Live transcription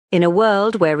In a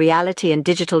world where reality and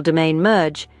digital domain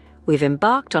merge, we've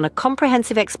embarked on a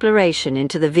comprehensive exploration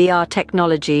into the VR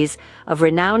technologies of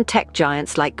renowned tech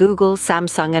giants like Google,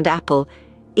 Samsung, and Apple,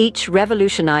 each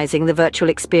revolutionizing the virtual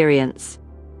experience.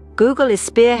 Google is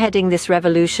spearheading this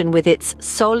revolution with its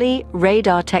Soli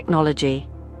radar technology.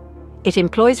 It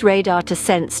employs radar to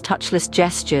sense touchless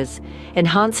gestures,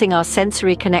 enhancing our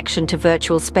sensory connection to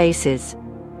virtual spaces.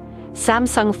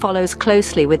 Samsung follows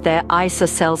closely with their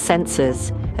ISOCELL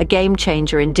sensors, a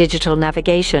game-changer in digital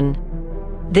navigation.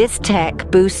 This tech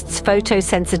boosts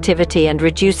photosensitivity and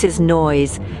reduces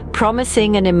noise,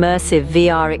 promising an immersive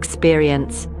VR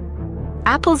experience.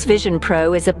 Apple's Vision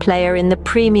Pro is a player in the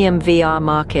premium VR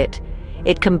market.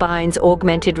 It combines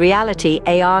augmented reality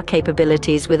AR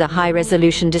capabilities with a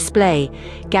high-resolution display,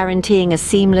 guaranteeing a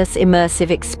seamless, immersive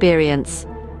experience.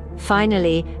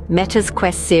 Finally, Meta's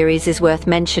Quest series is worth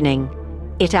mentioning.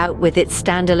 It out with its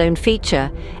standalone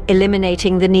feature,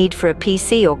 eliminating the need for a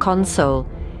PC or console.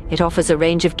 It offers a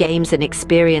range of games and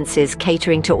experiences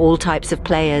catering to all types of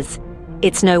players.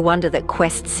 It's no wonder that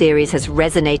Quest series has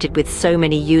resonated with so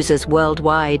many users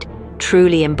worldwide,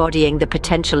 truly embodying the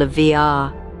potential of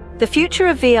VR. The future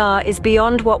of VR is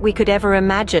beyond what we could ever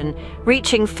imagine,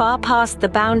 reaching far past the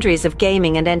boundaries of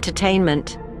gaming and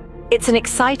entertainment. It's an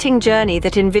exciting journey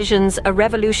that envisions a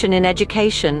revolution in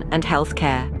education and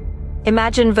healthcare.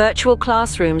 Imagine virtual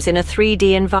classrooms in a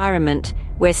 3D environment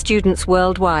where students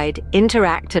worldwide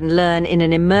interact and learn in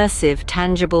an immersive,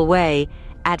 tangible way,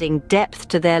 adding depth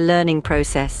to their learning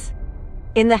process.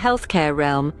 In the healthcare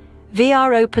realm,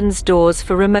 VR opens doors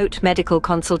for remote medical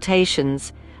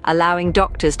consultations, allowing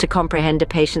doctors to comprehend a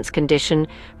patient's condition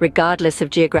regardless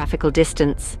of geographical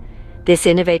distance. This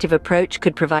innovative approach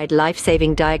could provide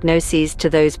life-saving diagnoses to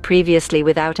those previously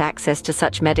without access to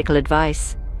such medical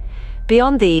advice.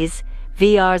 Beyond these,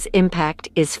 VR's impact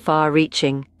is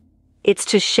far-reaching. It's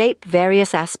to shape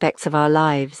various aspects of our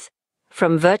lives,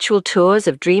 from virtual tours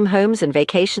of dream homes and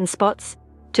vacation spots,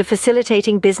 to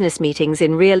facilitating business meetings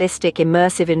in realistic,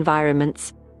 immersive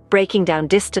environments, breaking down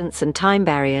distance and time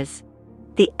barriers.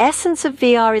 The essence of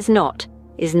VR is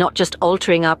not just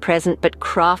altering our present, but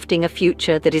crafting a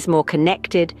future that is more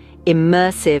connected,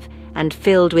 immersive, and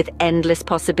filled with endless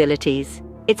possibilities.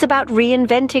 It's about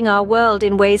reinventing our world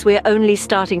in ways we're only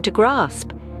starting to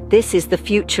grasp. This is the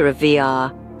future of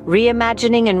VR,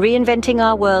 reimagining and reinventing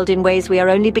our world in ways we are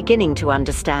only beginning to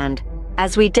understand.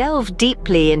 As we delve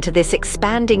deeply into this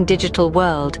expanding digital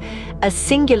world, a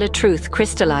singular truth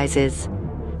crystallizes.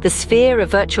 The sphere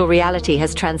of virtual reality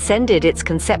has transcended its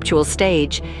conceptual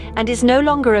stage and is no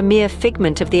longer a mere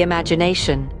figment of the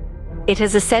imagination. It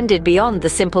has ascended beyond the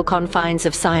simple confines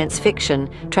of science fiction,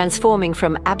 transforming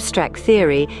from abstract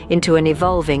theory into an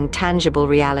evolving, tangible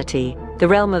reality. The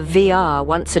realm of VR,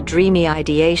 once a dreamy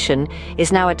ideation,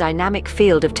 is now a dynamic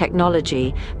field of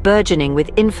technology, burgeoning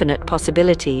with infinite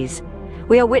possibilities.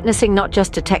 We are witnessing not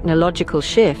just a technological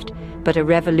shift, but a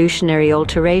revolutionary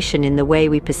alteration in the way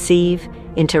we perceive,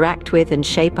 interact with, and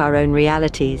shape our own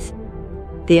realities.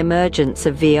 The emergence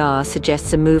of VR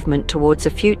suggests a movement towards a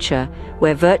future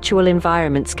where virtual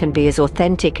environments can be as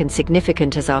authentic and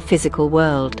significant as our physical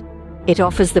world. It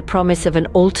offers the promise of an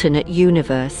alternate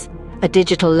universe, a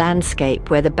digital landscape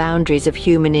where the boundaries of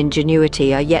human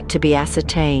ingenuity are yet to be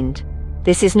ascertained.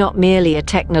 This is not merely a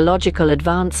technological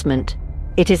advancement.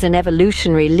 It is an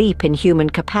evolutionary leap in human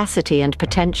capacity and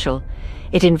potential.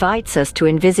 It invites us to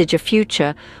envisage a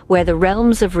future where the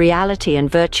realms of reality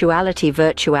and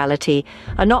virtuality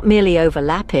are not merely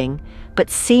overlapping, but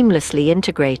seamlessly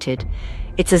integrated.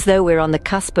 It's as though we're on the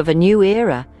cusp of a new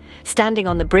era, standing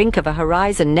on the brink of a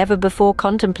horizon never before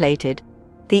contemplated.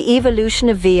 The evolution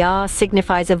of VR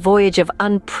signifies a voyage of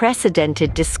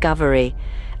unprecedented discovery,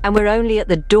 and we're only at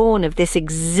the dawn of this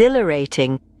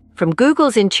exhilarating. From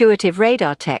Google's intuitive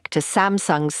radar tech to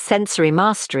Samsung's sensory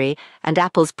mastery and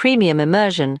Apple's premium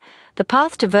immersion, the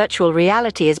path to virtual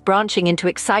reality is branching into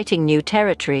exciting new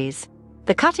territories.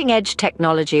 The cutting-edge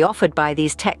technology offered by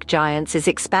these tech giants is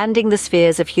expanding the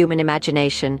spheres of human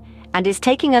imagination and is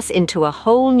taking us into a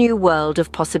whole new world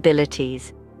of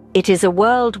possibilities. It is a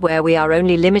world where we are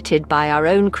only limited by our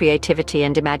own creativity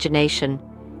and imagination.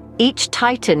 Each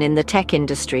titan in the tech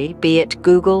industry, be it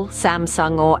Google,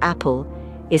 Samsung, or Apple,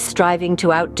 is striving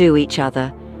to outdo each other,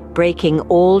 breaking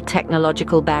all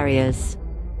technological barriers.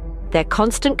 Their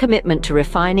constant commitment to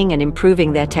refining and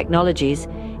improving their technologies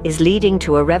is leading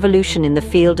to a revolution in the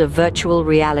field of virtual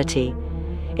reality.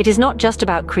 It is not just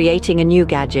about creating a new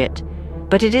gadget,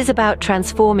 but it is about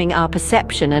transforming our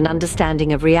perception and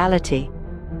understanding of reality.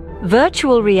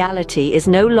 Virtual reality is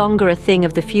no longer a thing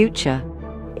of the future.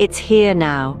 It's here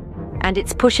now, and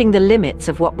it's pushing the limits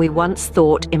of what we once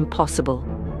thought impossible.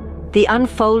 The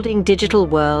unfolding digital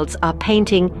worlds are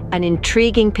painting an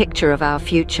intriguing picture of our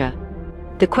future.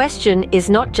 The question is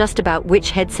not just about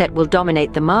which headset will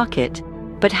dominate the market,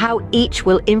 but how each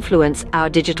will influence our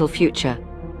digital future.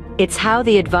 It's how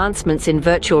the advancements in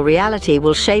virtual reality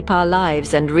will shape our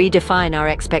lives and redefine our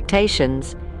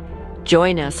expectations.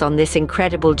 Join us on this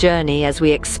incredible journey as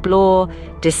we explore,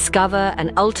 discover,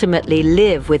 and ultimately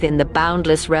live within the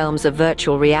boundless realms of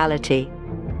virtual reality.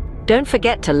 Don't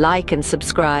forget to like and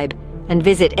subscribe, and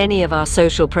visit any of our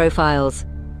social profiles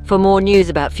for more news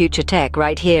about future tech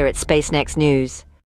right here at Space Next News.